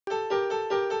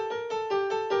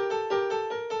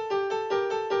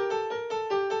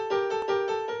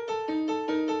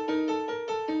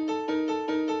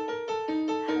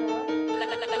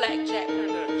Blackjack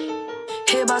production.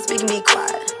 Hear about speaking, be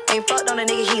quiet. Ain't fucked on a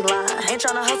nigga, he lying. Ain't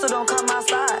tryna hustle, don't come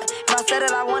outside. If I said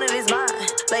it, I wanted, it's mine.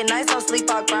 Late nights, no sleep,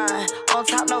 I grind. On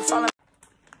top, no falling.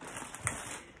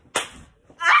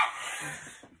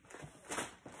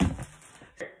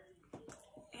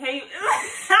 Hey,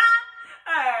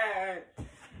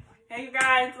 hey you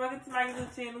guys, welcome to my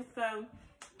YouTube channel. So,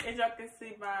 as y'all can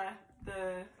see by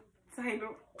the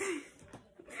title,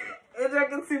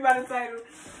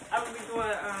 I'm gonna be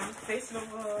doing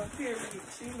Fashionnova period.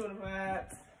 She's doing the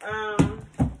vibes.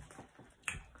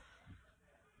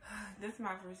 This is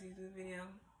my first YouTube video,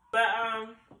 but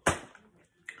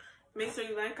make sure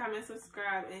you like, comment,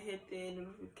 subscribe, and hit the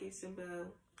notification bell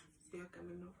so y'all can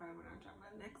be notified when I drop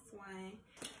my next one.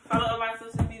 Follow all my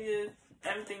social medias,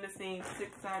 everything the same: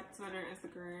 TikTok, Twitter,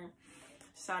 Instagram.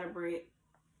 Shot of bread.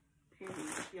 Period.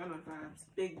 Y'all know the vibes.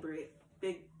 Big bread.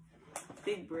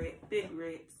 Big bread. Big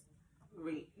ribs.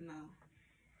 Wait, no.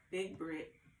 Big bread.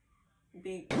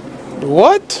 Big.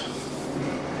 What?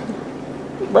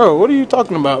 Bro, what are you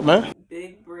talking about, man?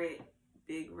 Big bread.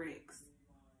 Big ricks.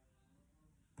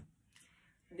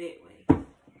 That way.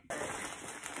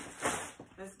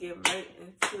 Let's get right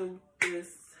into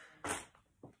this.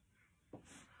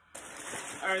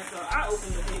 Alright, so I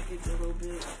opened the package a little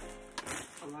bit.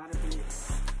 A lot of it.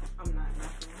 I'm not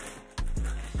nothing.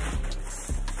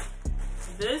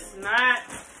 This not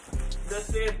the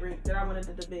fabric that I wanted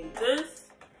to debate. This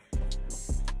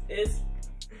is,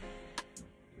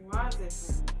 why is it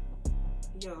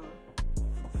fabric? Yo.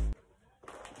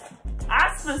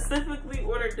 I specifically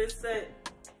ordered this set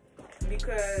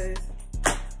because,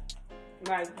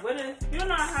 like, what if, you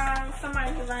know how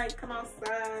somebody can, like, come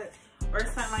outside or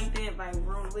something like that, like,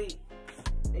 real late,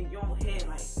 and you don't have,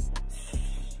 like,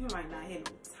 you might not have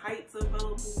no tights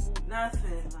available,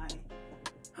 nothing, like,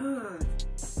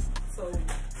 so,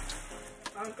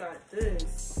 I got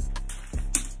this,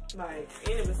 like,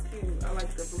 and it was cute. I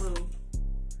like the blue,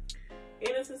 and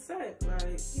it's a set,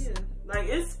 like, yeah, like,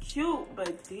 it's cute,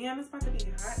 but damn, it's about to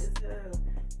be hot as hell.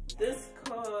 This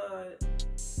called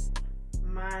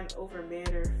Mind Over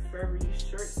Matter Furry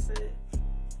Shirt Set,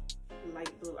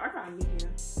 light blue. I got a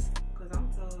medium, cause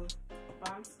I'm tall, but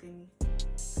I'm skinny.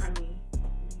 I mean,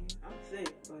 I'm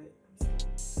thick, but I'm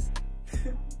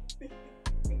skinny.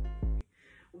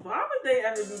 Why would they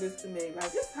ever do this to me?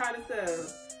 Like, it's hot as hell.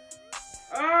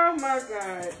 Oh my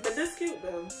god. But this cute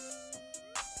though.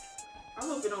 I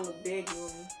hope it don't look baggy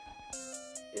on me.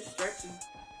 It's stretchy.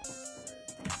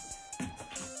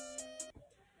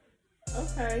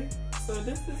 Okay. So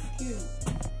this is cute.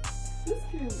 This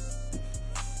cute.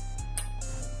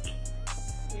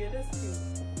 Yeah, this cute.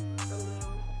 A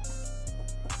little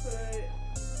hood.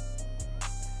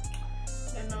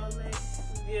 And all that.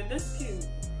 Yeah, this cute.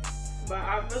 But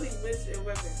I really wish it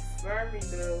wasn't furry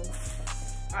though.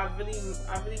 I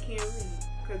really can't read.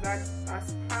 Cause I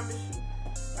promise you,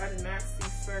 I did not see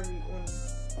furry on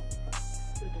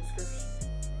the description.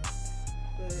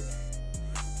 But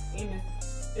and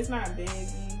it's not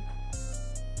baggy.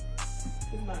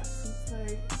 It's not too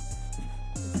tight.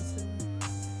 It's too.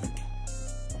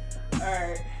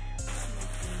 Alright.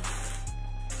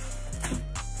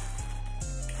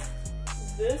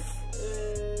 This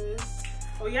is,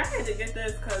 oh yeah, I had to get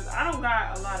this because I don't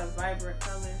got a lot of vibrant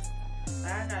colors.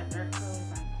 I got dark colors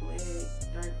like black,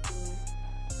 dark blue,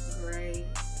 gray,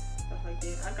 stuff like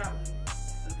that. I got like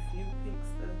a few pink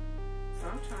stuff. So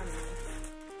I'm trying to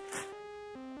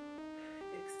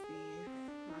expand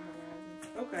my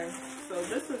horizons. Okay, so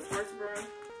this is Sports Bra.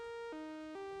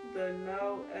 The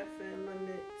No Effing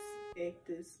Limits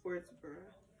Active Sports Bra.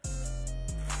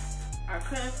 I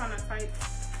couldn't find a type,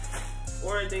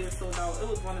 or they were sold out. It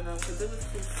was one of them because it was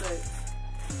 2 sets.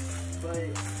 But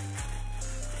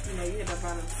you know, you had to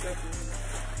buy them separately.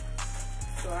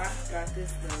 So I got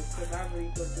this though because I really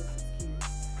thought this was cute.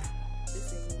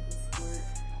 This ain't gonna be sport.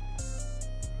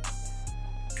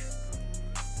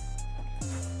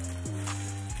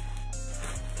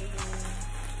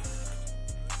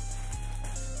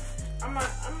 I'm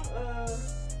gonna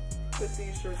put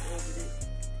these shirts over it.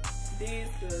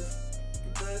 These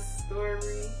the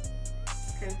story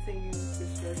continues to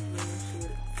stretch really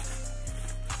short.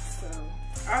 So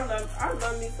I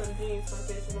love me some jeans from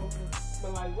Fashionnova,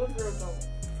 but like, what girl don't,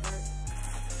 right?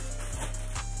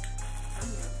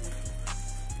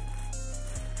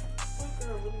 What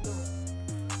girl really don't?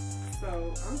 So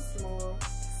I'm small,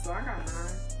 so I got 9.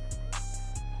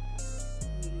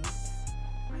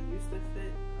 I used to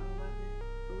fit 11,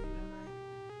 believe it or not,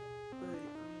 but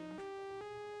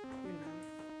you know,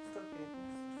 stuff happens.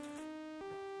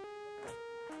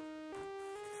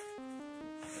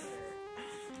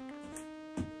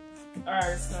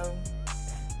 Alright, so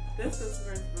This is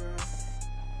first, bro.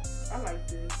 I like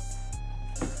this.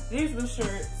 These are the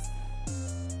shirts.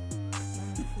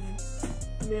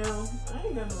 Now, I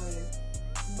ain't got no idea.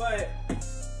 But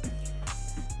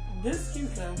this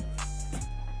cute though.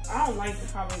 I don't like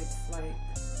how it's like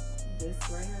this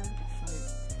right here.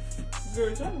 Like, girl,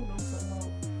 y'all know what I'm talking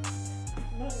about.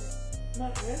 My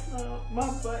ass not out. My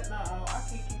butt not out. I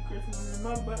can't keep Christmas on here.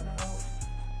 My butt not out.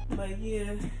 But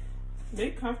yeah,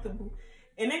 they comfortable.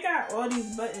 And they got all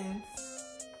these buttons.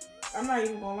 I'm not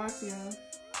even gonna lie to y'all.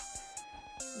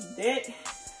 That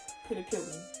could have killed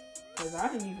me. Because I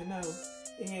didn't even know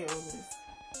it had all this.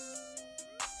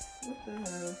 What the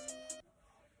hell?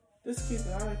 This cute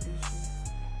though. I like this shit.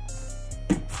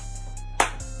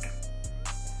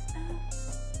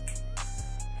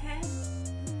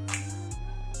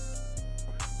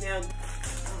 Now,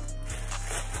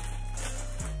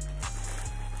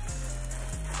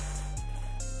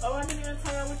 oh, I didn't even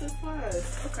tell y'all what this was.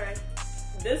 Okay.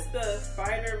 This the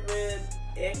Fighter Red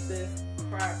Active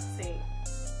Crop Tank.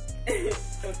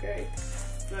 Okay.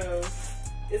 So,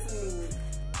 it's a nude.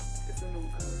 It's a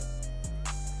nude color.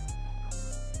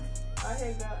 I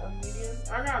had got a medium.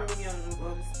 I got a medium of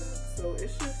all this stuff. So, it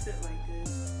should fit like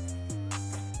this.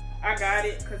 I got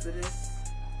it because of this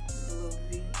little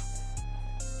V.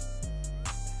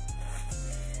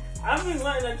 I've been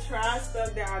wanting to try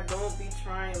stuff that I don't be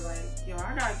trying. Like, yo,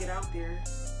 I gotta get out there.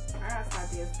 I gotta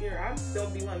stop being scared. I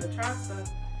don't be wanting to try stuff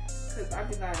because I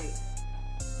be like,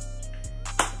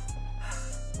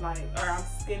 or I'm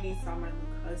skinny, so I might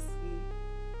look husky. I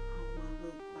don't want to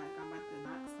look like I'm about to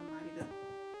knock somebody the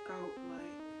out.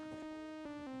 Like,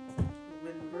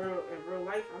 in real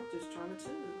life, I'm just trying to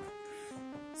chill.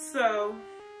 So,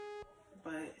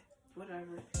 but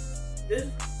whatever.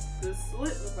 The slit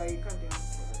looks like it come down.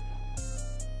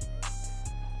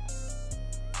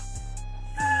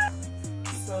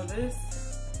 So this,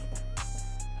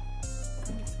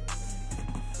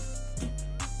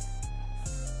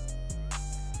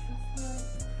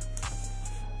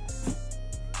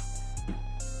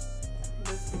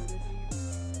 one is you.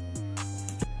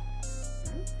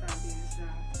 I'm stop being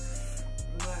shy.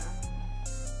 But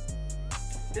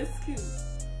this is cute.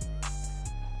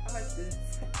 I like this.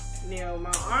 Now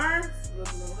my arms look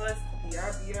a little husky.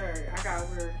 I'll be heard. I gotta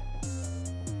wear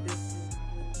this one.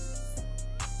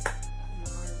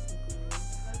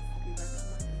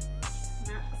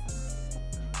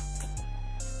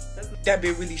 That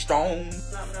be really strong.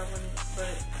 Not what I wanted, but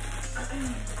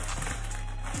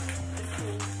it's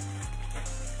cool.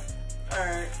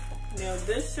 Alright, now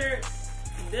this shirt,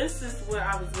 this is what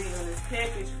I was reading on this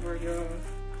package for y'all.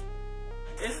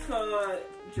 It's called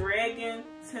Dragon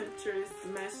Temperatures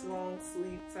Mesh Long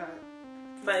Sleeve Top.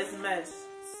 But it's mesh,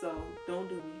 so don't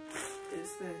do me.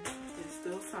 It's thin. It's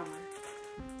still summer.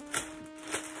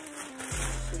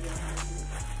 Show y'all how to do it.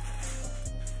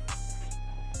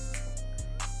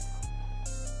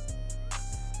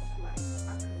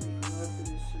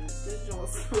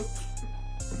 So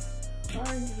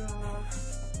orange jaw.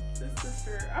 This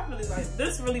shirt. I really like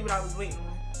this. Really, what I was waiting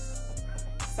on.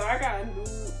 So I got a new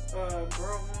brown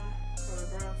one, color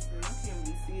brown. So I can't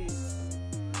really see it.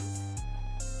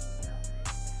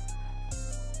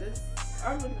 This I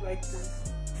really like this.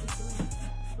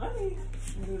 Let me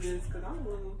do this because I'm a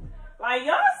little like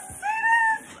y'all see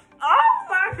this. Oh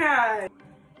my god!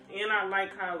 And I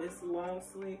like how it's long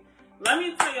sleeve. Let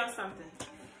me tell y'all something.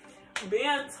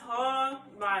 Being tall,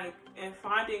 like, and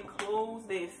finding clothes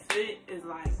that fit is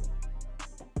like,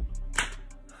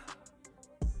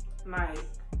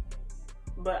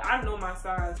 but I know my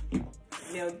size.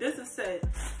 Now, this is set.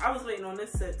 I was waiting on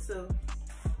this set too.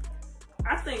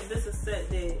 I think this is set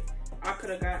that I could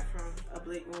have got from a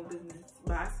black-owned business,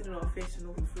 but I seen it on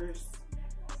Fashionnova first.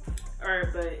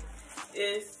 Alright, but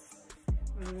it's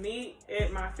me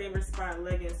at my favorite spot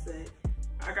leggings set.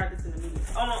 I got this in a medium.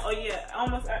 Oh yeah,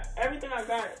 almost everything I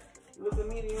got was a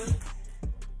medium.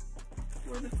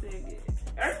 Where's the tag at?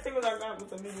 Everything that I got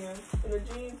was a medium. And the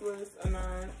jeans was a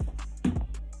 9.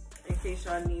 In case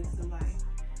y'all need to like,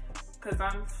 cause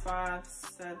I'm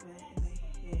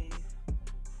 5'7.5".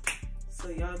 So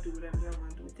y'all do whatever y'all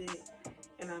want to do with it.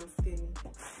 And I'm skinny,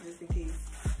 just in case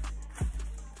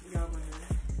y'all wanna,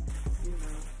 you know.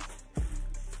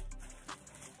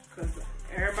 Cause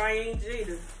everybody ain't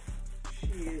Jada.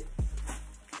 Shit.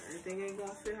 Everything ain't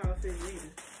gonna fit how it fits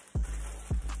either.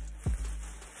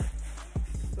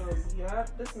 So yeah,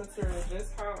 this material is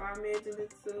just how I imagined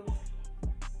it to.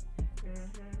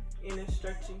 And it's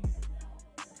stretchy.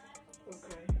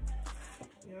 Okay.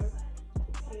 Yep.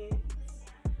 Pants.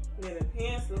 Yeah, the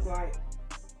pants look like,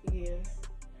 yeah.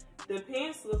 The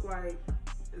pants look like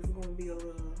it's gonna be a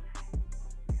little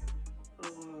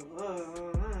No.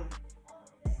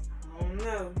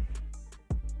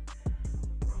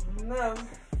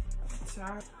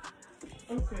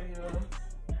 Okay, y'all.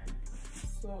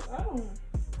 So I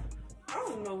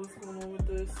don't know what's going on with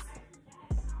this.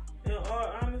 In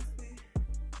all honesty,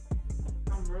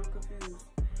 I'm real confused.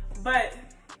 But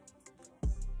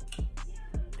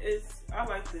I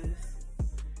like this.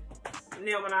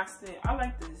 Now when I say I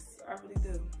like this, I really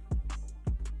do.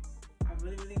 I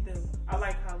really do. I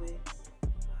like how it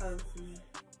hugs me.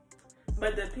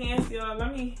 But the pants, y'all,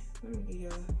 let me give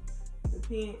y'all the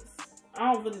pants.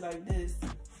 I don't really like this.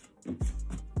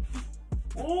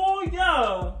 Oh,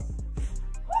 yo.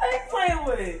 What are they playing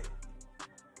with?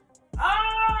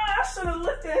 I should have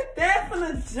looked at that from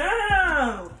the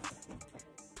jump.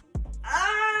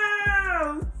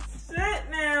 Oh, shit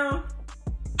now.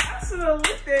 I should have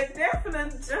looked at that from the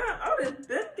jump. I would have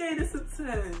been gave this a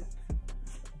 10.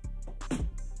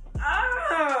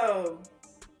 Oh.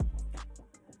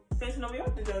 Fashionnova,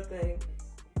 y'all did your thing.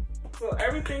 So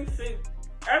everything fit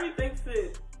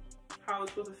how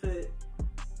it's supposed to fit.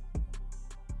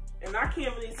 And I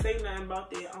can't really say nothing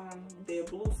about their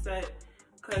blue set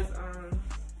because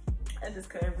I just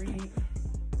couldn't read.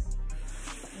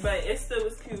 But it still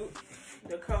was cute.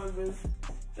 The color was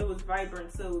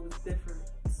vibrant too. It was different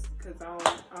because I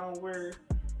don't wear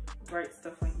bright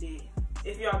stuff like that.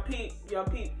 If y'all peep,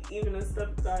 even the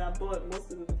stuff that I bought,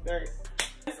 most of it was dark.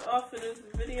 That's all for this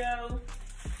video.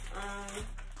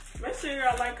 Make sure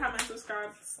y'all like, comment,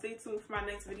 subscribe. Stay tuned for my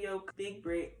next video. Big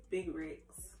bricks.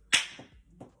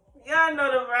 Y'all know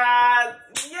the vibes.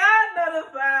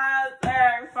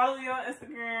 Alright, follow me on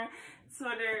Instagram,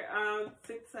 Twitter,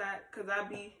 TikTok, cause I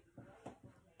be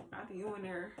on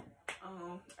there.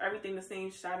 Everything the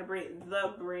same. Shot of bread,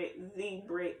 the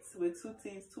bricks with 2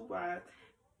 T's, 2 Y's,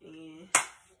 and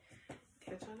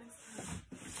catch y'all next time.